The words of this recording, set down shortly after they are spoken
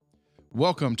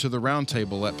Welcome to the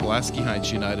Roundtable at Pulaski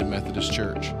Heights United Methodist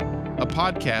Church, a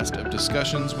podcast of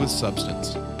discussions with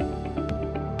substance.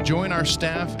 Join our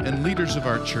staff and leaders of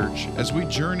our church as we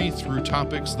journey through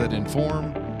topics that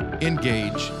inform,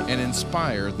 engage, and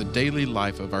inspire the daily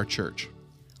life of our church.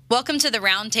 Welcome to the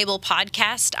Roundtable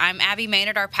podcast. I'm Abby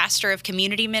Maynard, our pastor of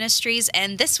community ministries,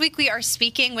 and this week we are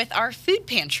speaking with our food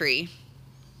pantry.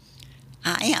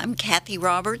 Hi, I'm Kathy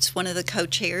Roberts, one of the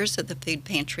co-chairs of the Food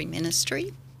Pantry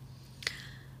Ministry.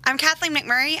 I'm Kathleen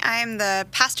McMurray. I'm the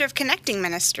pastor of Connecting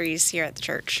Ministries here at the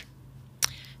church.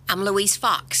 I'm Louise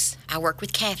Fox. I work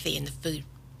with Kathy in the food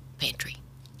pantry.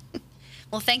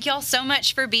 Well, thank you all so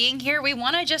much for being here. We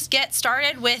want to just get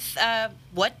started with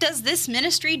what does this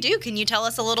ministry do? Can you tell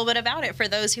us a little bit about it for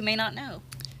those who may not know?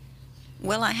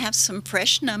 Well, I have some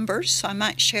fresh numbers, so I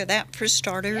might share that for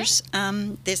starters.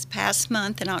 This past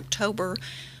month in October,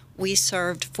 we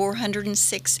served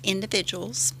 406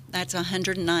 individuals. That's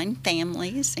 109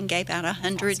 families, and gave out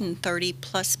 130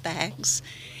 plus bags.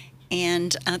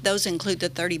 And those include the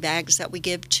 30 bags that we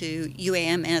give to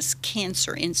UAMS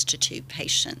Cancer Institute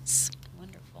patients.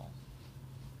 Wonderful.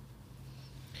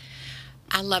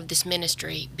 I love this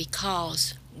ministry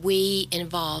because we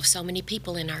involve so many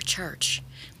people in our church.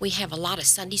 We have a lot of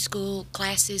Sunday school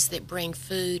classes that bring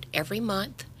food every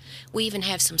month. We even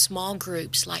have some small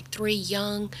groups, like 3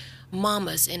 young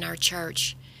mamas in our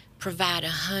church provide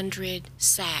 100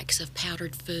 sacks of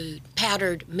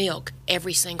powdered milk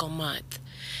every single month.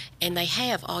 And they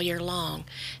have all year long.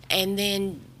 And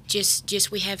then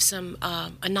just we have some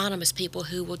anonymous people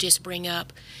who will just bring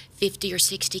up 50 or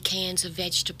 60 cans of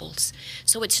vegetables.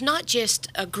 So it's not just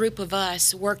a group of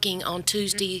us working on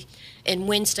Tuesday and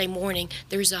Wednesday morning.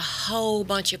 There's a whole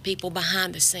bunch of people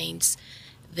behind the scenes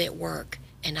that work,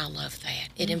 and I love that.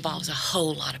 It involves a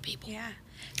whole lot of people. Yeah.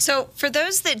 So for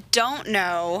those that don't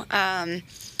know,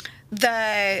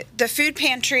 the food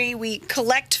pantry, we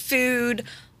collect food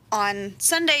on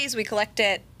Sundays. We collect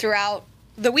it throughout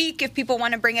the week if people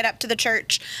want to bring it up to the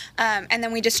church, and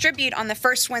then we distribute on the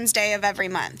first Wednesday of every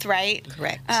month, right?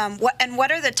 Correct.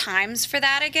 What are the times for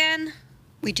that again?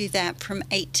 We do that from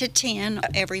 8 to 10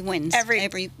 every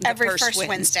Wednesday. Every first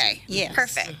Wednesday. Yes.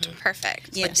 Perfect.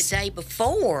 Yes. But the day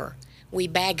before, we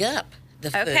bag up the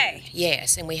food. Okay.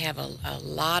 Yes, and we have a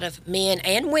lot of men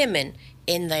and women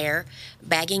in there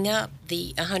bagging up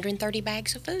the 130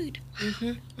 bags of food.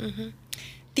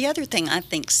 The other thing I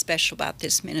think special about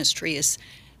this ministry is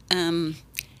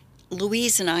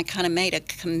Louise and I kind of made a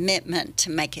commitment to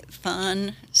make it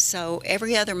fun. So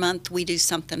every other month we do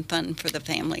something fun for the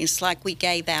families. Like we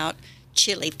gave out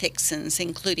chili fixins,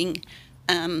 including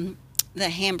the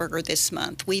hamburger this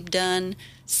month. We've done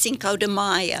Cinco de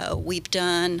Mayo. We've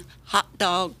done hot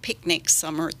dog picnic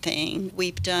summer thing.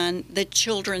 We've done, the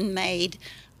children made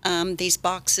these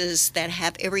boxes that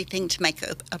have everything to make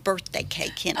a birthday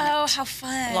cake in it. Oh, how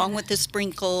fun. Along with the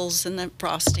sprinkles and the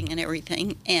frosting and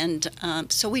everything. And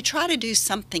so we try to do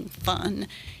something fun,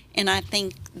 and I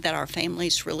think that our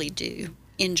families really do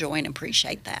enjoy and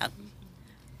appreciate that.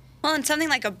 Well, and something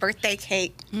like a birthday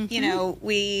cake, you know,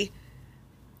 we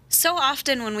so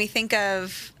often when we think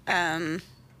of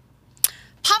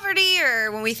poverty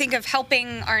or when we think of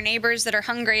helping our neighbors that are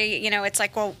hungry, you know, it's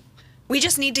like, well, we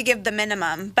just need to give the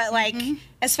minimum. But like,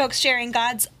 as folks sharing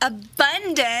God's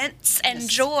abundance and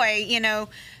joy, you know,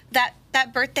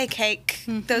 that birthday cake,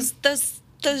 those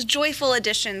joyful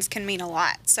additions can mean a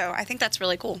lot. So I think that's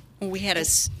really cool. We had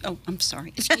I'm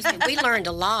sorry. Excuse me. We learned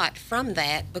a lot from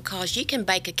that because you can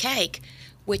bake a cake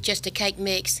with just a cake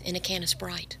mix and a can of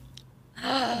Sprite.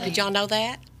 Did y'all know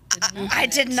that? I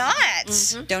did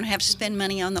not. Don't have to spend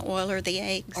money on the oil or the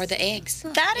eggs. Or the eggs.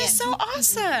 That is so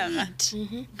awesome.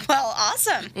 Well,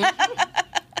 awesome.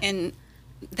 And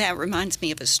that reminds me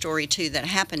of a story, too, that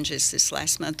happened just this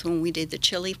last month when we did the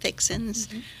chili fixins.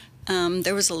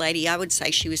 There was a lady, I would say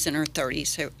she was in her 30s,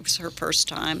 so it was her first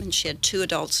time, and she had 2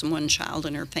 adults and 1 child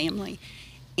in her family.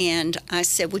 And I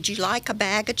said, would you like a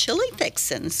bag of chili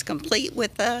fixins, complete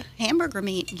with the hamburger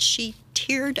meat? And she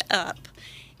teared up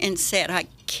and said, I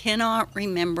cannot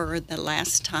remember the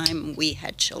last time we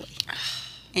had chili.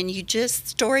 And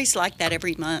stories like that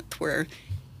every month where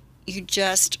you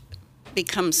just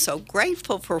become so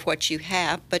grateful for what you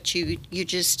have, but you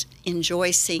just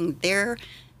enjoy seeing their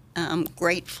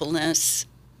gratefulness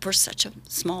for such a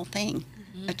small thing,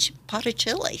 a pot of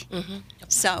chili.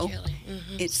 So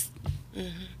it's,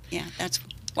 that's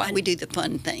why we do the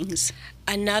fun things.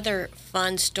 Another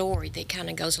fun story that kind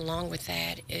of goes along with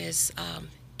that is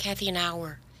Kathy and I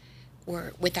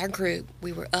were with our group.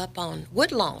 We were up on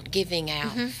Woodlawn giving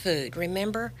out food.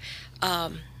 Remember,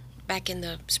 back in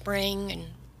the spring and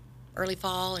early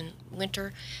fall and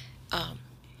winter,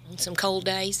 some cold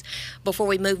days before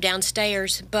we moved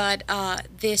downstairs. But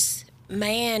this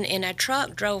man in a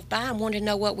truck drove by and wanted to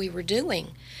know what we were doing.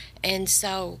 And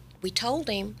so we told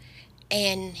him,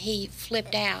 and he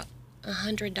flipped out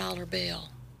 $100 bill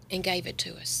and gave it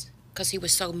to us because he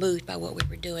was so moved by what we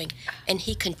were doing. And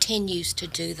he continues to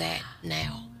do that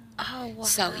now. Oh, wow.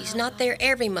 So he's not there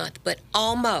every month, but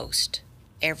almost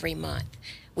every month.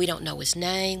 We don't know his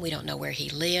name. We don't know where he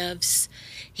lives.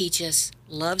 He just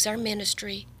loves our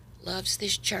ministry, loves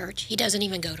this church. He doesn't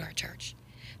even go to our church,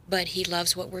 but he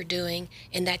loves what we're doing,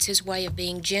 and that's his way of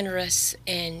being generous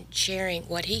and sharing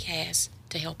what he has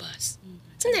to help us.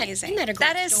 Isn't that a great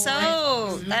That is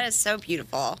story? that is so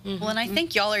beautiful. Well, and I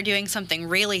think y'all are doing something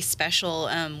really special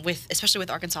especially with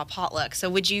Arkansas Potluck. So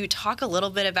would you talk a little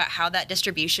bit about how that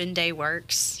distribution day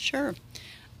works? Sure.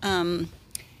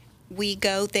 We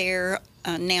go there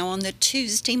now on the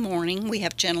Tuesday morning. We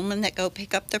have gentlemen that go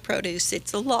pick up the produce.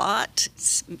 It's a lot.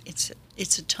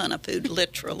 It's a ton of food,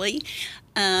 literally.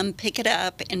 Pick it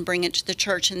up and bring it to the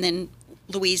church, and then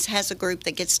Louise has a group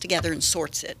that gets together and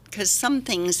sorts it, because some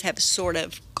things have sort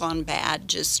of gone bad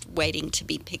just waiting to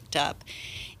be picked up,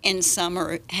 and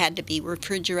some had to be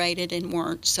refrigerated and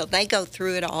weren't. So they go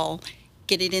through it all,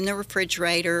 get it in the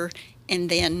refrigerator, and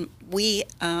then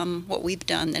what we've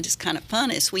done that is kind of fun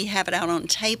is we have it out on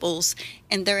tables,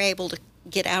 and they're able to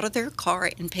get out of their car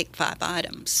and pick 5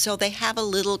 items. So they have a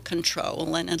little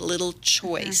control and a little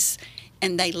choice,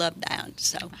 and they love that.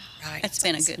 So Right. that's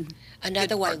been a good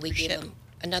Another way partnership.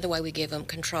 we give them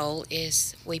control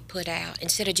is we put out,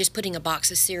 instead of just putting a box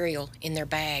of cereal in their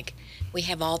bag, we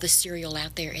have all the cereal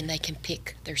out there and they can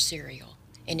pick their cereal.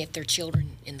 And if there are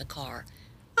children in the car,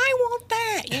 I want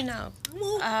that, I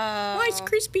want Rice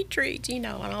Krispie treats, and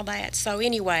all that. So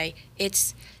anyway,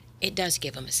 it does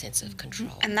give them a sense of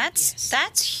control. And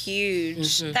that's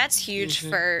huge. That's huge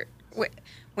for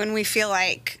when we feel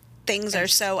like things are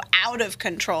so out of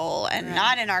control and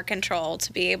not in our control,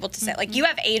 to be able to say, like, you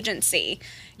have agency.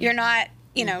 You're not,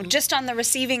 just on the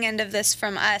receiving end of this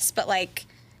from us, but like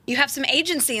you have some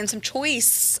agency and some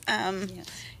choice,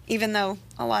 even though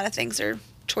a lot of things are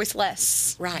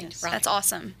choiceless. Right, right. That's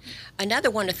awesome.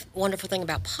 Another wonderful thing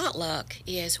about potluck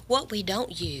is what we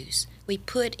don't use, we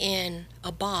put in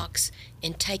a box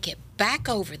and take it back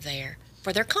over there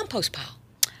for their compost pile.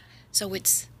 So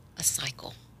it's a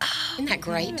cycle. Isn't that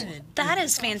great? That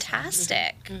is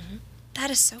fantastic. That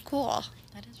is so cool.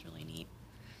 That is really neat.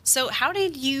 So how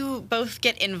did you both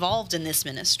get involved in this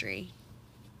ministry?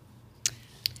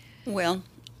 Well,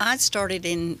 I started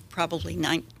in probably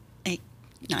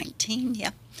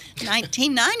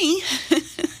 1990.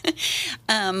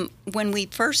 When we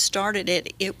first started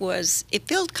it, it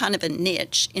filled kind of a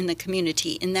niche in the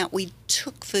community in that we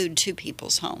took food to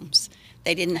people's homes.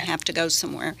 They didn't have to go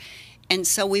somewhere. And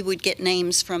so we would get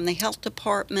names from the health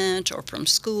department or from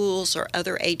schools or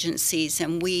other agencies,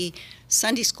 and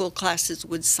Sunday school classes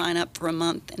would sign up for a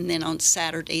month, and then on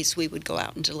Saturdays we would go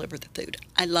out and deliver the food.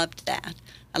 I loved that.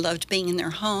 I loved being in their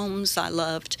homes. I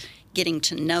loved getting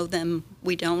to know them.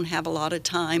 We don't have a lot of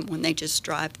time when they just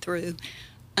drive through.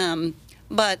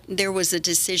 But there was a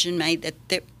decision made that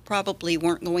they probably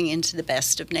weren't going into the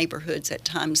best of neighborhoods at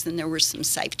times, and there were some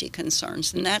safety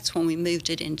concerns. And that's when we moved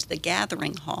it into the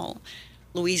gathering hall.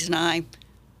 Louise and I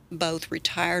both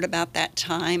retired about that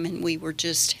time, and we were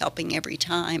just helping every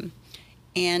time.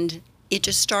 And it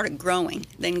just started growing.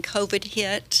 Then COVID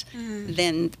hit.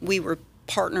 Then we were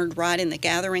partnered right in the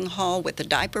gathering hall with the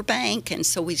diaper bank, and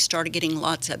so we started getting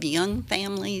lots of young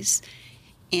families.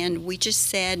 And we just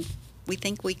said, we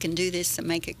think we can do this and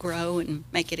make it grow and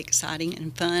make it exciting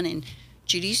and fun. And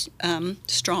Judy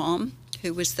Strom,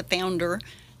 who was the founder,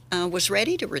 was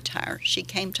ready to retire. She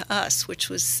came to us, which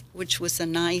was a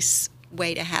nice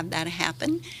way to have that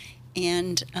happen.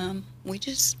 And we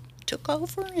just took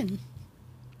over and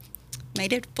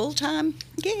made it a full-time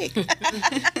gig.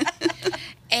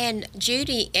 And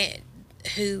Judy,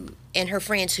 and her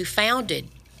friends who founded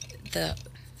the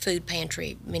food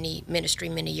pantry ministry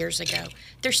many years ago,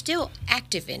 they're still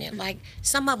active in it. Like,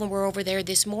 some of them were over there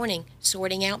this morning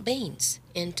sorting out beans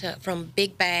from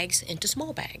big bags into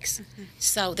small bags.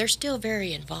 So they're still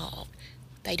very involved.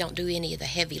 They don't do any of the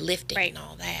heavy lifting and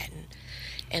all that.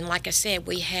 And like I said,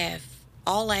 we have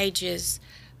all ages.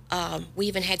 We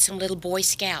even had some little Boy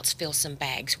Scouts fill some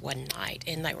bags one night,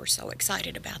 and they were so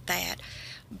excited about that.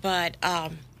 But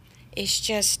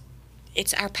it's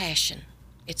our passion.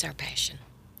 It's our passion.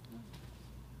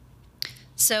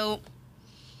 So,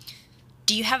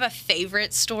 do you have a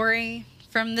favorite story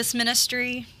from this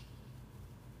ministry?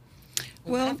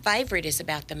 Well, my favorite is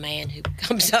about the man who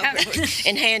comes over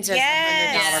and hands us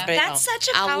Yes. $100 bill. That's such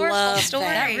a I powerful love story.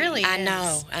 That. That really I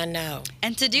is. know.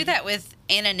 And to do that with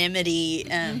anonymity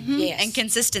Yes. and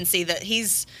consistency, that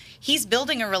he's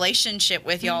building a relationship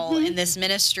with y'all in this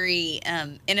ministry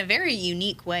in a very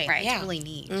unique way. Right. It's Yeah. really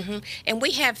neat. And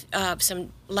we have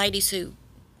some ladies who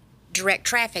direct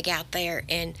traffic out there,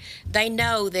 and they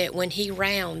know that when he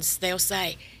rounds, they'll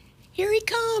say, "Here he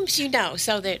comes,"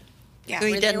 so that So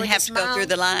he we're there doesn't with have a to go through smile.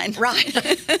 the line. Right.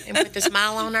 And with a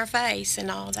smile on our face and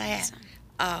all that.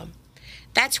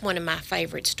 That's one of my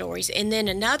favorite stories. And then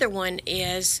another one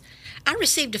is I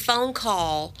received a phone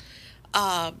call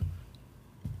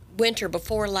winter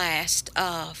before last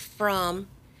from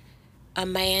a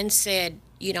man said,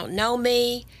 "You don't know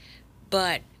me,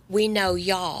 but we know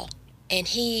y'all." And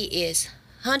he is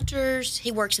Hunters.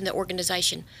 He works in the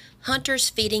organization Hunters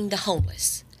Feeding the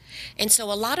Homeless. And so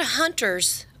a lot of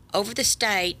hunters over the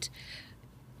state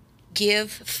give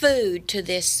food to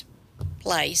this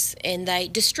place and they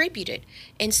distribute it.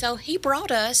 And so he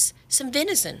brought us some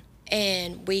venison,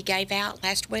 and we gave out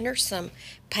last winter some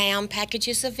pound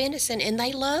packages of venison, and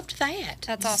they loved that.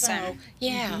 That's awesome. So,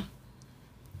 yeah.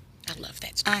 I love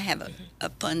that story. I have a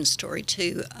fun story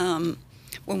too.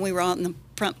 When we were out in the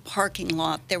front parking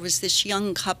lot, there was this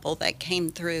young couple that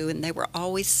came through, and they were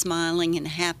always smiling and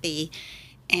happy,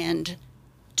 and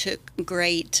took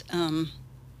great.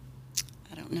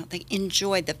 I don't know. They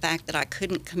enjoyed the fact that I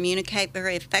couldn't communicate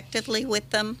very effectively with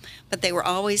them, but they were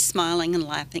always smiling and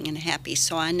laughing and happy.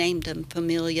 So I named them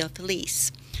Familia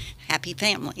Feliz, happy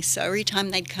family. So every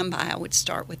time they'd come by, I would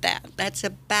start with that. That's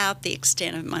about the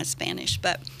extent of my Spanish,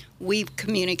 but we've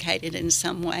communicated in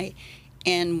some way.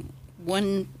 And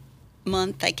one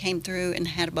month they came through and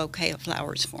had a bouquet of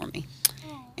flowers for me.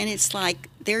 And it's like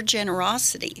their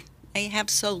generosity. They have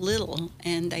so little,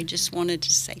 and they just wanted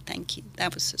to say thank you.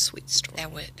 That was a sweet story.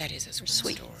 That is a sweet,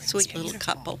 Sweet, story. sweet little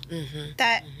couple.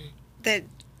 That the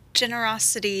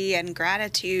generosity and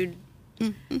gratitude,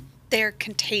 they're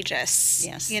contagious.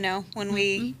 Yes. When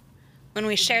we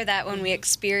share that, when we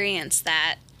experience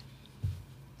that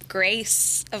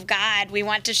grace of God, we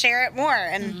want to share it more,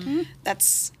 and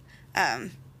that's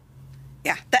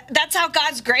that's how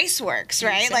God's grace works,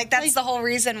 right? Like that's the whole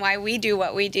reason why we do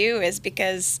what we do, is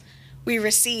because we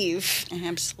receive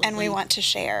Absolutely. and we want to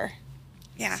share.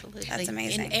 Yeah, Absolutely. that's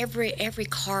amazing. And every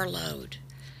carload,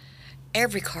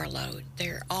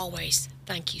 they're always,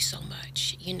 "Thank you so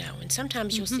much," and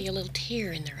sometimes you'll see a little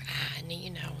tear in their eye,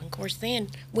 and of course then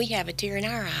we have a tear in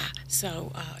our eye.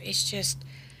 So it's just,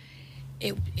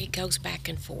 it goes back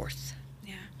and forth.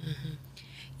 Yeah.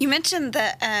 You mentioned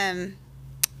the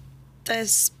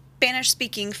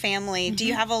Spanish-speaking family. Do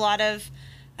you have a lot of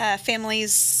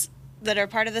families that are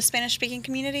part of the Spanish-speaking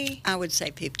community? I would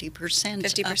say 50%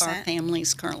 of 50%. our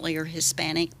families currently are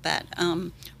Hispanic, but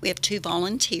we have 2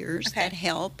 volunteers Okay. that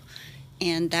help,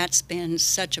 and that's been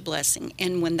such a blessing.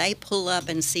 And when they pull up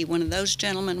and see one of those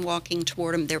gentlemen walking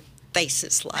toward them, their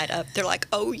faces light up. They're like,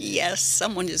 "Oh, yes,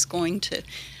 someone is going to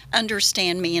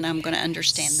understand me, and I'm going to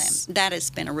understand them." That has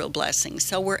been a real blessing.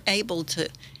 So we're able to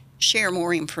share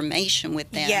more information with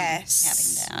them.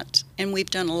 Yes. Having that. And we've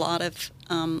done a lot of,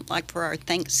 like for our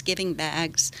Thanksgiving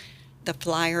bags, the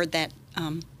flyer that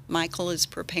Michael is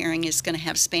preparing is going to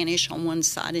have Spanish on one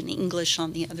side and English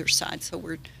on the other side. So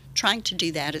we're trying to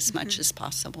do that as much as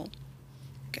possible.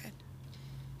 Good.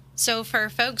 So for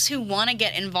folks who want to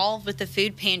get involved with the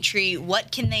food pantry,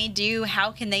 what can they do?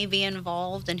 How can they be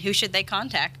involved? And who should they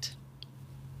contact?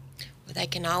 They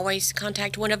can always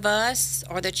contact one of us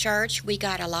or the church. We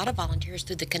got a lot of volunteers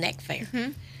through the Connect Fair.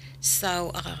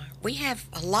 So we have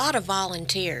a lot of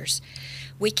volunteers.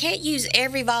 We can't use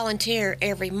every volunteer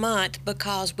every month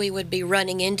because we would be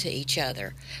running into each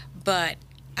other. But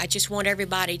I just want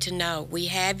everybody to know we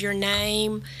have your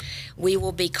name. We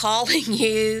will be calling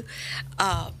you,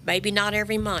 maybe not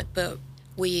every month, but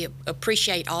we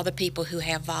appreciate all the people who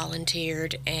have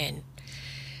volunteered, and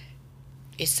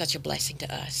it's such a blessing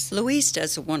to us. Louise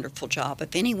does a wonderful job.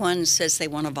 If anyone says they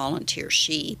want to volunteer,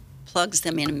 she plugs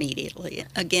them in immediately.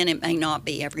 Again, it may not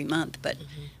be every month, but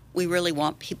we really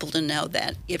want people to know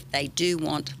that if they do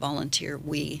want to volunteer,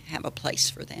 we have a place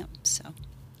for them. So,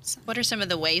 What are some of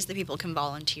the ways that people can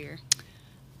volunteer?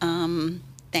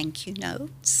 thank you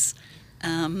notes.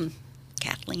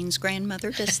 Kathleen's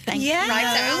grandmother does thank you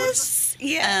Yes.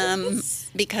 notes.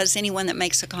 Because anyone that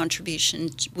makes a contribution,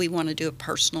 we want to do a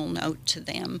personal note to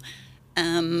them.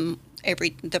 Not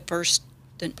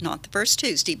the first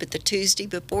Tuesday, but the Tuesday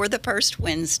before the first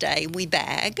Wednesday, we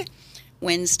bag.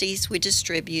 Wednesdays, we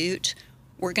distribute.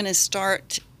 We're going to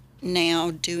start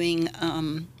now doing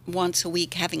once a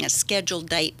week, having a scheduled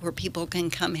date where people can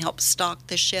come help stock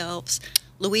the shelves.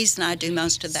 Louise and I do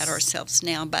most of that ourselves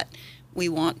now, but we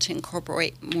want to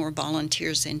incorporate more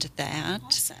volunteers into that.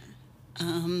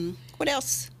 Awesome. What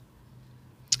else?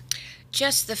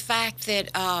 Just the fact that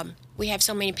we have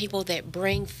so many people that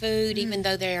bring food, even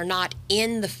though they are not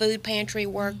in the food pantry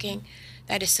working,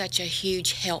 that is such a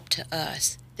huge help to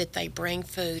us that they bring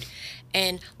food.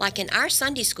 And like in our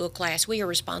Sunday school class, we are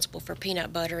responsible for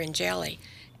peanut butter and jelly.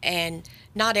 And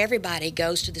not everybody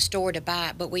goes to the store to buy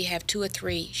it, but we have 2 or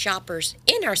 3 shoppers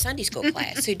in our Sunday school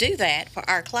class who do that for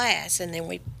our class, and then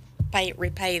we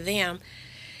repay them.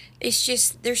 It's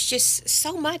just, there's just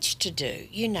so much to do,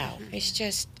 you know. It's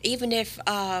just, even if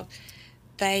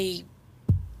they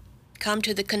come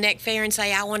to the Connect Fair and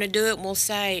say, I want to do it, and we'll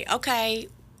say, okay,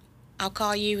 I'll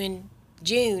call you in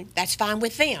June. That's fine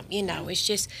with them, you know. It's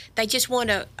just, they just want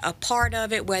a part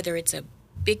of it, whether it's a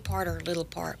big part or a little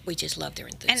part. We just love their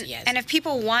enthusiasm. And if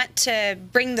people want to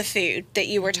bring the food that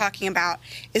you were talking about,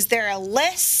 is there a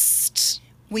list?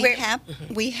 We have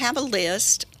a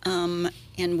list, and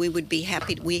we would be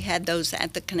happy. We had those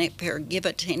at the Connect Fair. Give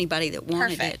it to anybody that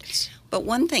wanted Perfect. it. But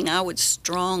one thing I would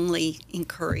strongly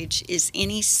encourage is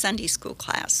any Sunday school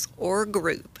class or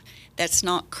group that's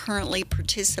not currently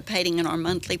participating in our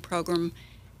monthly program,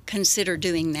 consider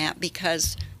doing that,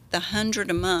 because the 100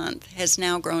 a month has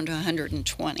now grown to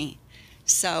 120.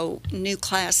 So new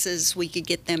classes, we could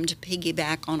get them to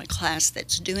piggyback on a class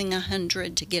that's doing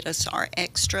 100 to get us our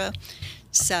extra.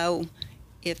 So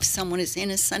if someone is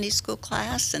in a Sunday school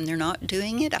class and they're not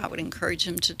doing it, I would encourage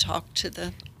them to talk to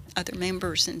the other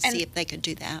members and see if they could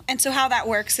do that. And so how that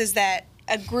works is that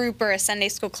a group or a Sunday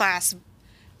school class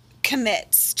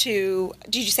commits to,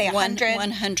 did you say 100?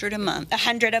 100 a month.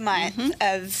 100 a month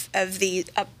of the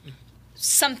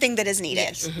something that is needed.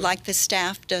 Yes, like the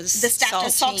staff does. The staff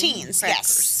does saltine saltines.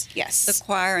 crackers. Yes. The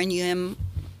choir and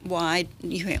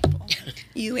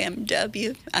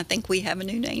UMW, I think we have a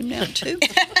new name now too.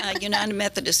 United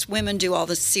Methodist Women do all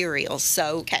the cereals.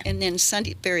 So, and then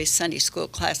various Sunday school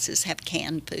classes have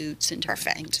canned foods and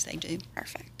different things they do.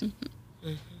 Perfect.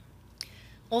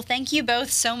 Well, thank you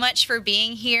both so much for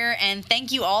being here, and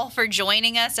thank you all for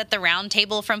joining us at the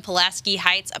Roundtable from Pulaski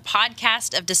Heights, a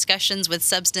podcast of discussions with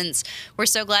substance. We're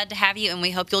so glad to have you, and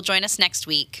we hope you'll join us next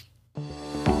week.